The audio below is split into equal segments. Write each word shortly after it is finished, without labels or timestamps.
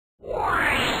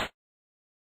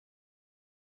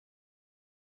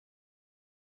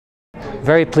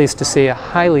very pleased to see a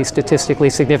highly statistically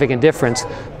significant difference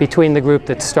between the group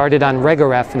that started on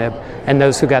regorafenib and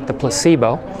those who got the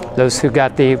placebo. Those who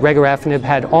got the regorafenib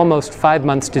had almost 5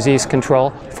 months disease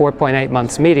control, 4.8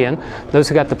 months median. Those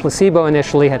who got the placebo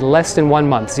initially had less than 1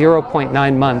 month,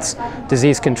 0.9 months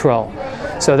disease control.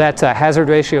 So that's a hazard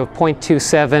ratio of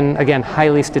 0.27, again,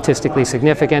 highly statistically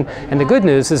significant. And the good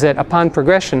news is that upon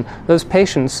progression, those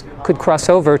patients could cross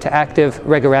over to active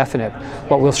regorafenib.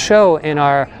 What we'll show in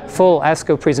our full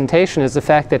ASCO presentation is the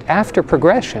fact that after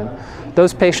progression,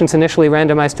 those patients initially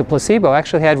randomized to placebo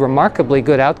actually had remarkably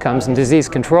good outcomes and disease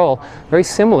control, very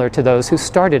similar to those who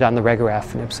started on the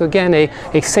regorafenib. So again,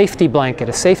 a safety blanket,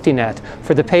 a safety net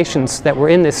for the patients that were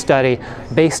in this study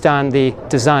based on the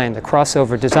design, the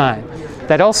crossover design.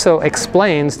 That also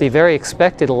explains the very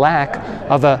expected lack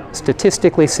of a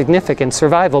statistically significant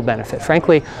survival benefit.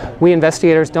 Frankly, we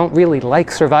investigators don't really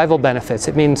like survival benefits.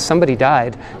 It means somebody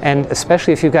died, and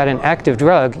especially if you've got an active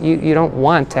drug, you don't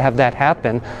want to have that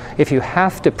happen. If you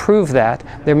have to prove that,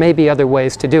 there may be other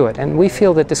ways to do it. And we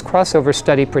feel that this crossover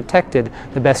study protected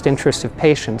the best interests of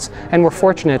patients, and we're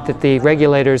fortunate that the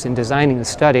regulators in designing the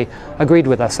study agreed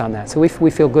with us on that. So we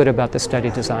feel good about the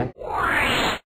study design.